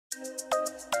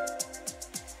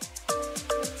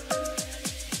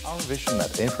vision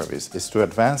at InfraVis is to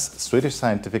advance Swedish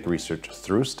scientific research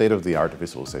through state-of-the-art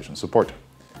visualization support.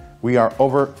 We are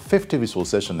over 50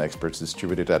 visualization experts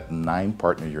distributed at 9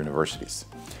 partner universities.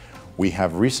 We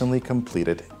have recently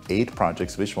completed 8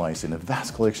 projects visualizing a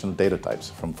vast collection of data types,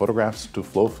 from photographs to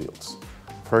flow fields.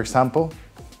 For example,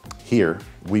 here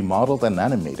we modeled and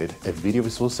animated a video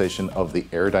visualization of the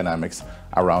aerodynamics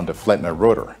around a Flettner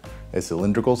rotor, a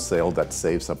cylindrical sail that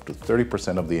saves up to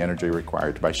 30% of the energy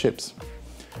required by ships.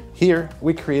 Here,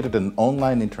 we created an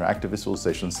online interactive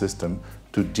visualization system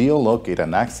to geolocate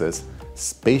and access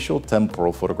spatial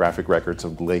temporal photographic records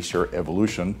of glacier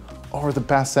evolution over the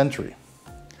past century.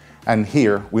 And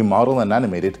here, we modeled and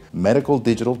animated medical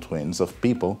digital twins of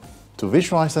people to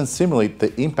visualize and simulate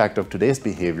the impact of today's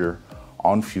behavior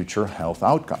on future health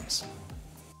outcomes.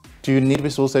 Do you need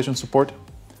visualization support?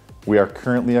 We are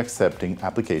currently accepting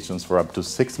applications for up to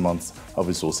 6 months of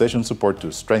visualization support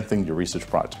to strengthen your research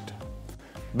project.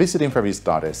 Visit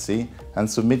infravis.sc and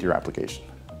submit your application.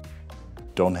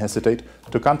 Don't hesitate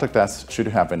to contact us should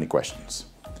you have any questions.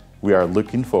 We are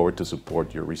looking forward to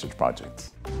support your research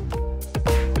projects.